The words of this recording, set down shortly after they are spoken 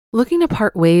Looking to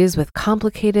part ways with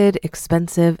complicated,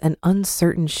 expensive, and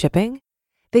uncertain shipping?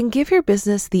 Then give your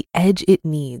business the edge it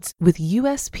needs with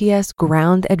USPS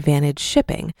Ground Advantage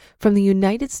shipping from the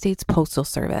United States Postal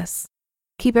Service.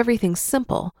 Keep everything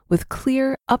simple with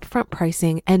clear, upfront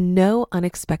pricing and no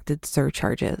unexpected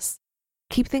surcharges.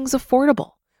 Keep things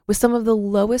affordable with some of the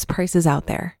lowest prices out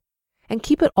there. And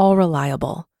keep it all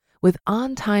reliable with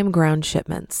on-time ground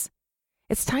shipments.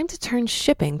 It's time to turn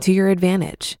shipping to your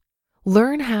advantage.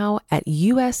 Learn how at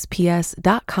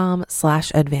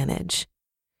USPS.com/advantage.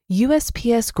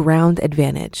 USPS Ground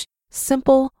Advantage.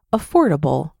 Simple,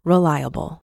 affordable,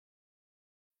 reliable.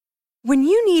 When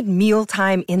you need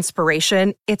mealtime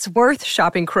inspiration, it's worth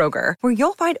shopping Kroger, where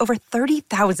you'll find over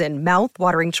 30,000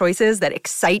 mouth-watering choices that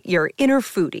excite your inner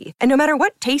foodie. And no matter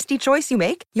what tasty choice you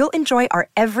make, you'll enjoy our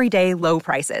everyday low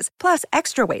prices, plus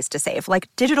extra ways to save, like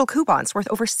digital coupons worth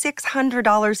over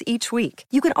 $600 each week.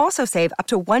 You can also save up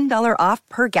to $1 off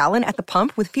per gallon at the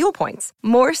pump with fuel points.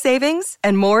 More savings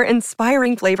and more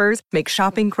inspiring flavors make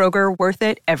shopping Kroger worth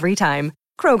it every time.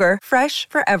 Kroger, fresh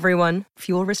for everyone.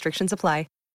 Fuel restrictions apply.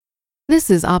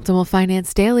 This is Optimal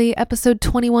Finance Daily, episode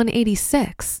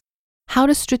 2186, How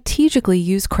to Strategically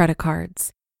Use Credit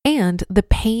Cards, and The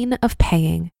Pain of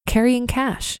Paying, Carrying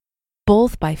Cash,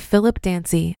 both by Philip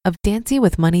Dancy of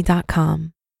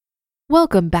dancywithmoney.com.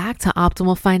 Welcome back to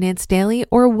Optimal Finance Daily,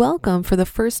 or welcome for the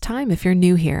first time if you're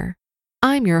new here.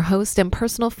 I'm your host and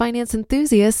personal finance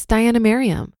enthusiast, Diana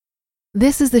Merriam.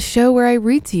 This is the show where I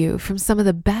read to you from some of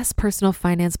the best personal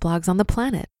finance blogs on the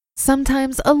planet,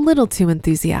 sometimes a little too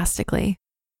enthusiastically.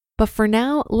 But for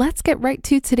now, let's get right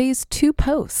to today's 2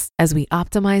 posts as we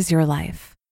optimize your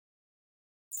life.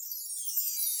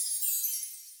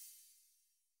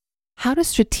 How to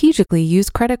Strategically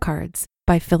Use Credit Cards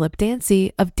by Philip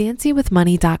Dancy of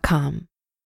dancywithmoney.com.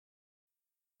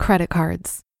 Credit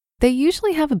cards. They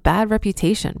usually have a bad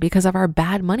reputation because of our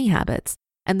bad money habits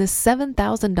and the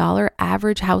 $7,000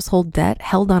 average household debt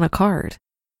held on a card.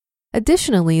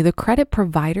 Additionally, the credit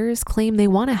providers claim they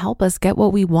want to help us get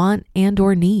what we want and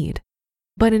or need.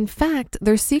 But in fact,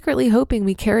 they're secretly hoping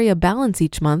we carry a balance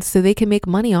each month so they can make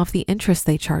money off the interest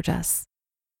they charge us.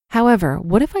 However,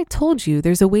 what if I told you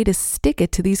there's a way to stick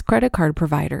it to these credit card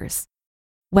providers?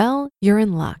 Well, you're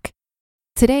in luck.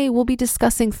 Today, we'll be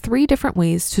discussing 3 different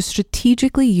ways to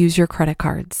strategically use your credit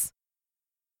cards.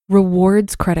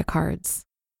 Rewards credit cards.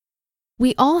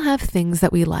 We all have things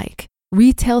that we like.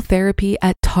 Retail therapy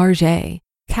at Target,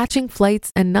 catching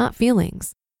flights and not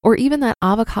feelings, or even that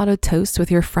avocado toast with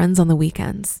your friends on the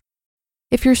weekends.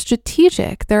 If you're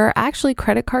strategic, there are actually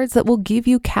credit cards that will give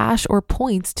you cash or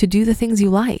points to do the things you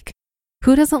like.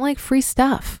 Who doesn't like free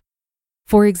stuff?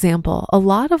 For example, a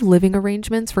lot of living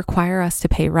arrangements require us to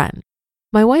pay rent.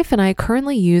 My wife and I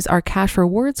currently use our cash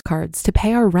rewards cards to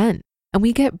pay our rent, and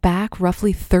we get back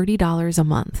roughly $30 a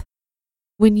month.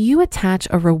 When you attach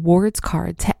a rewards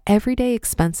card to everyday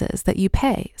expenses that you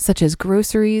pay, such as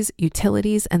groceries,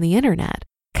 utilities, and the internet,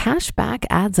 cash back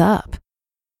adds up.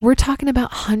 We're talking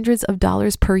about hundreds of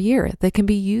dollars per year that can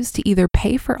be used to either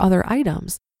pay for other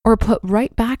items or put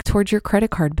right back towards your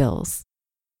credit card bills.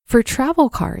 For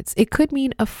travel cards, it could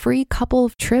mean a free couple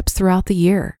of trips throughout the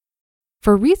year.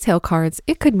 For retail cards,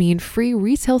 it could mean free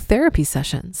retail therapy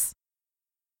sessions.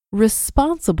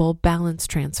 Responsible balance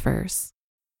transfers.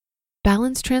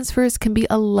 Balance transfers can be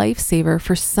a lifesaver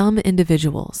for some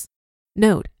individuals.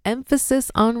 Note, emphasis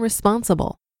on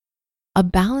responsible. A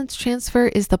balance transfer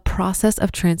is the process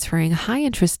of transferring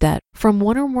high-interest debt from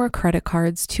one or more credit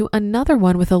cards to another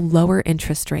one with a lower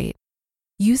interest rate.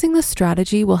 Using this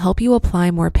strategy will help you apply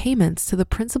more payments to the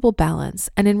principal balance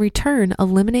and in return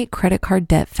eliminate credit card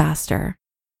debt faster.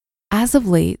 As of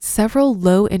late, several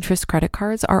low-interest credit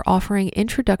cards are offering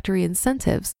introductory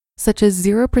incentives such as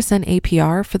 0%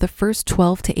 APR for the first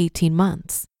 12 to 18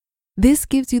 months. This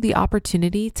gives you the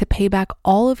opportunity to pay back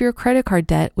all of your credit card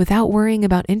debt without worrying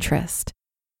about interest.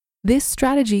 This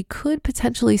strategy could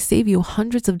potentially save you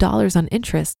hundreds of dollars on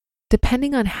interest,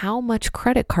 depending on how much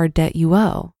credit card debt you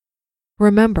owe.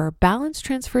 Remember, balance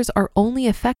transfers are only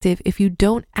effective if you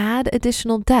don't add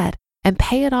additional debt and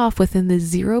pay it off within the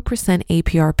 0%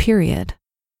 APR period.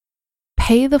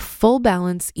 Pay the full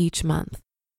balance each month.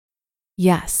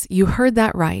 Yes, you heard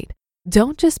that right.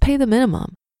 Don't just pay the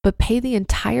minimum, but pay the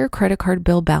entire credit card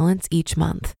bill balance each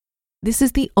month. This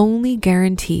is the only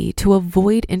guarantee to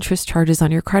avoid interest charges on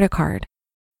your credit card.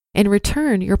 In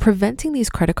return, you're preventing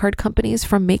these credit card companies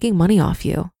from making money off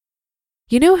you.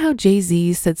 You know how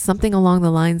Jay-Z said something along the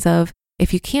lines of,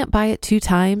 if you can't buy it 2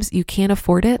 times, you can't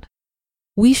afford it?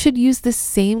 We should use this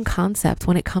same concept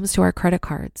when it comes to our credit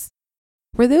cards.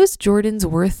 Were those Jordans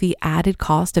worth the added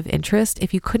cost of interest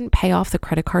if you couldn't pay off the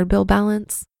credit card bill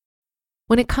balance?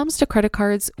 When it comes to credit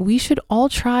cards, we should all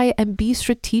try and be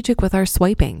strategic with our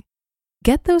swiping.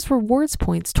 Get those rewards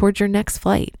points towards your next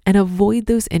flight and avoid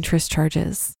those interest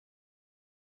charges.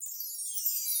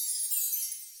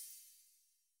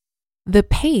 The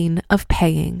Pain of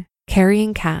Paying,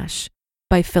 Carrying Cash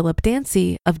by Philip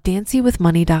Dancy of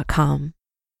dancywithmoney.com.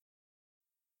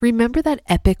 Remember that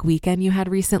epic weekend you had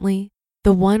recently?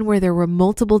 The one where there were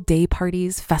multiple day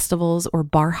parties, festivals, or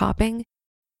bar hopping?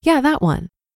 Yeah, that one.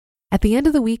 At the end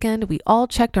of the weekend, we all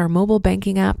checked our mobile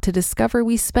banking app to discover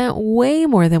we spent way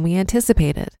more than we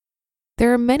anticipated.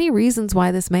 There are many reasons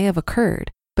why this may have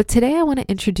occurred, but today I want to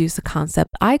introduce a concept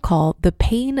I call the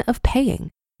pain of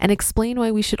paying and explain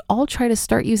why we should all try to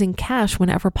start using cash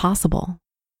whenever possible.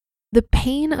 The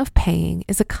pain of paying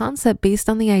is a concept based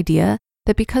on the idea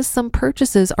that because some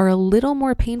purchases are a little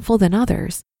more painful than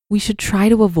others, we should try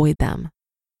to avoid them.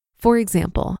 For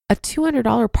example, a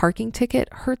 $200 parking ticket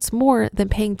hurts more than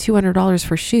paying $200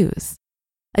 for shoes.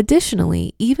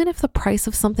 Additionally, even if the price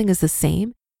of something is the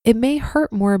same, it may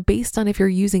hurt more based on if you're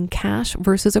using cash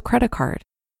versus a credit card.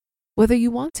 Whether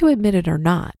you want to admit it or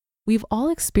not, we've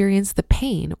all experienced the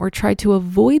pain or tried to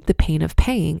avoid the pain of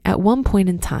paying at one point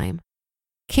in time.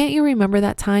 Can't you remember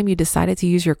that time you decided to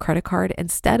use your credit card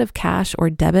instead of cash or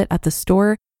debit at the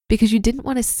store because you didn't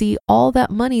want to see all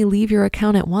that money leave your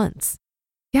account at once?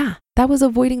 Yeah, that was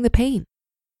avoiding the pain.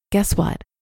 Guess what?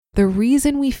 The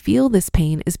reason we feel this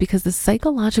pain is because the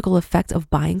psychological effect of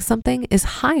buying something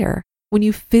is higher when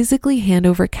you physically hand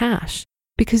over cash,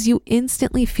 because you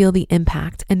instantly feel the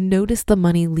impact and notice the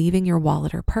money leaving your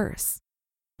wallet or purse.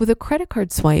 With a credit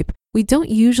card swipe, we don't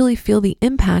usually feel the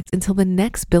impact until the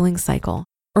next billing cycle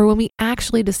or when we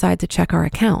actually decide to check our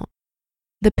account.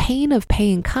 The pain of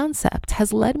paying concept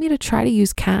has led me to try to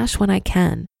use cash when I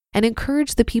can and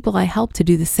encourage the people I help to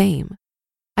do the same.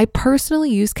 I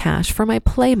personally use cash for my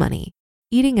play money,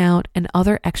 eating out, and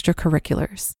other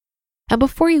extracurriculars. And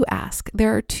before you ask,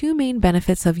 there are two main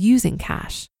benefits of using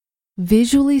cash.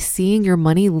 Visually seeing your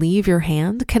money leave your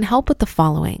hand can help with the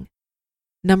following.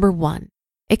 Number one,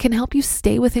 it can help you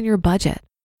stay within your budget.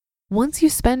 Once you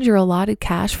spend your allotted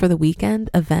cash for the weekend,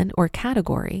 event, or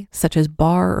category, such as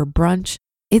bar or brunch,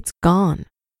 it's gone.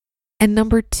 And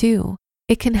number two,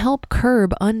 it can help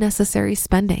curb unnecessary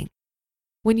spending.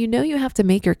 When you know you have to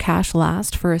make your cash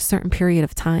last for a certain period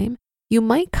of time, you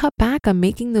might cut back on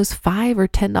making those $5 or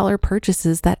 $10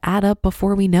 purchases that add up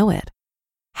before we know it.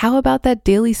 How about that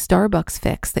daily Starbucks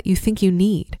fix that you think you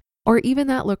need, or even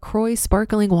that LaCroix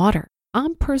sparkling water?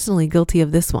 I'm personally guilty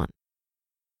of this one.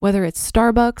 Whether it's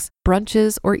Starbucks,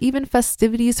 brunches, or even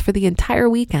festivities for the entire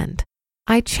weekend,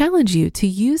 I challenge you to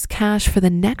use cash for the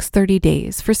next 30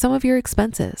 days for some of your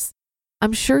expenses.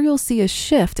 I'm sure you'll see a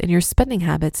shift in your spending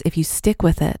habits if you stick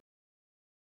with it.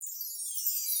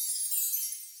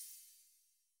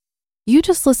 You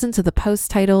just listened to the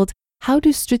post titled, How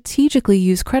to Strategically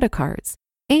Use Credit Cards,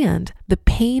 and The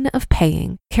Pain of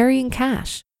Paying, Carrying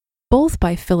Cash, both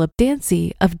by Philip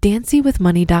Dancy of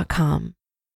dancywithmoney.com.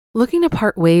 Looking to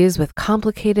part ways with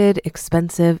complicated,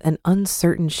 expensive, and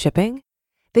uncertain shipping?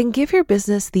 Then give your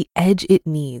business the edge it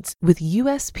needs with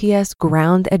USPS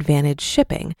Ground Advantage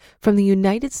shipping from the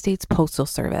United States Postal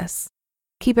Service.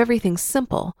 Keep everything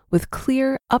simple with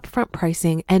clear, upfront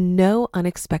pricing and no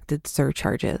unexpected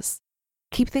surcharges.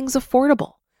 Keep things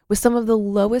affordable with some of the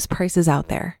lowest prices out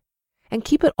there. And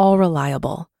keep it all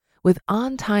reliable with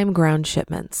on-time ground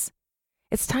shipments.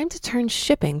 It's time to turn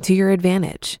shipping to your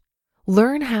advantage.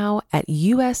 Learn how at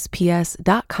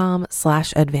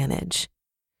USPS.com/advantage.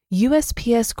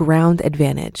 USPS Ground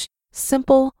Advantage.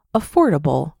 Simple,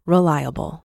 affordable,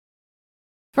 reliable.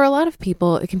 For a lot of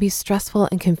people, it can be stressful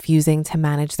and confusing to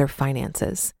manage their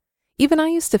finances. Even I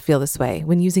used to feel this way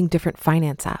when using different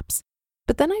finance apps.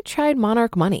 But then I tried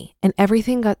Monarch Money and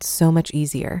everything got so much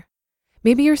easier.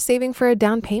 Maybe you're saving for a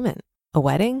down payment, a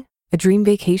wedding, a dream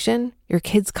vacation, your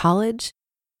kids' college.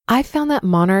 I found that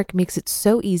Monarch makes it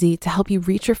so easy to help you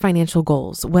reach your financial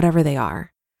goals, whatever they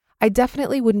are. I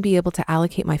definitely wouldn't be able to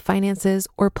allocate my finances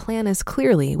or plan as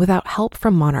clearly without help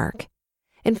from Monarch.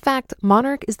 In fact,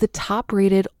 Monarch is the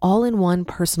top-rated all-in-one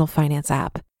personal finance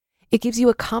app. It gives you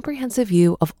a comprehensive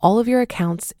view of all of your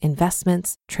accounts,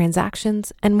 investments,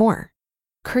 transactions, and more.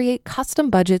 Create custom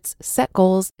budgets, set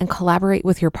goals, and collaborate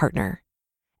with your partner.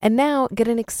 And now get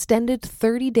an extended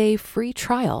 30-day free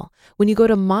trial when you go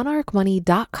to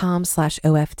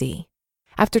monarchmoney.com/OFD.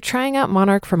 After trying out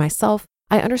Monarch for myself,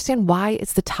 I understand why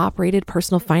it's the top-rated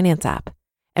personal finance app.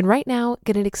 And right now,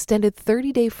 get an extended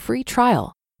 30-day free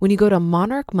trial when you go to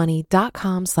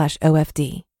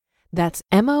monarchmoney.com/OFD. That's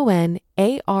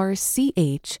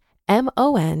MONARCHMONEY.com/OFD.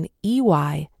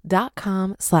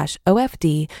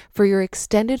 money.com/OFD for your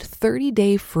extended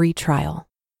 30-day free trial.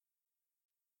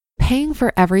 Paying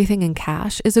for everything in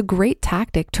cash is a great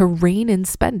tactic to rein in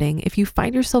spending if you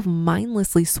find yourself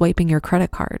mindlessly swiping your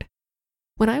credit card.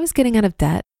 When I was getting out of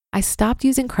debt, I stopped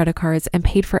using credit cards and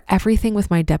paid for everything with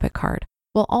my debit card,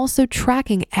 while also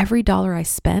tracking every dollar I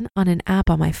spent on an app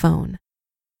on my phone.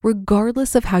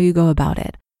 Regardless of how you go about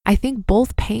it, I think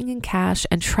both paying in cash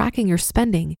and tracking your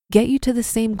spending get you to the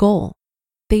same goal.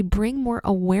 They bring more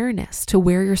awareness to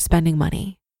where you're spending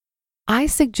money. I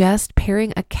suggest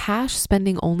pairing a cash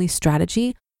spending only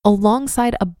strategy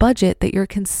alongside a budget that you're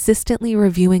consistently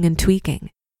reviewing and tweaking.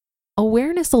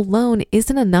 Awareness alone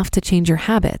isn't enough to change your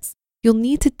habits. You'll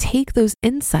need to take those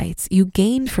insights you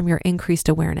gained from your increased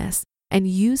awareness and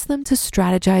use them to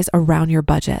strategize around your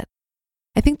budget.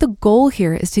 I think the goal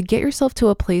here is to get yourself to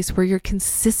a place where you're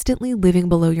consistently living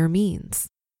below your means.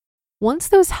 Once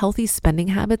those healthy spending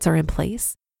habits are in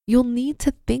place, you'll need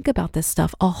to think about this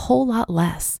stuff a whole lot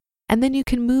less, and then you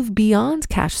can move beyond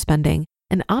cash spending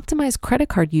and optimize credit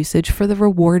card usage for the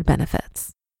reward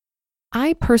benefits.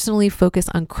 I personally focus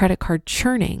on credit card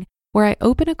churning, where I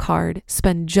open a card,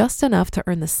 spend just enough to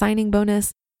earn the signing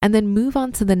bonus, and then move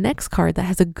on to the next card that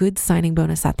has a good signing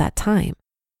bonus at that time.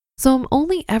 So I'm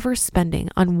only ever spending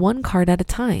on one card at a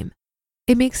time.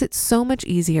 It makes it so much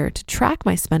easier to track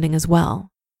my spending as well.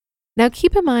 Now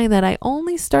keep in mind that I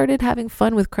only started having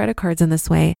fun with credit cards in this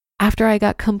way after I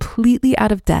got completely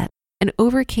out of debt and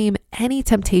overcame any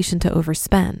temptation to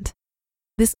overspend.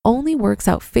 This only works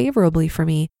out favorably for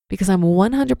me because I'm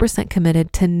 100%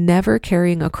 committed to never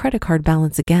carrying a credit card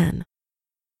balance again.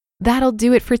 That'll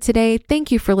do it for today.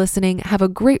 Thank you for listening. Have a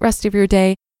great rest of your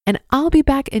day. And I'll be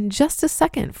back in just a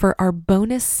second for our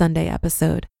bonus Sunday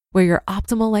episode, where your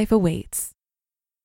optimal life awaits.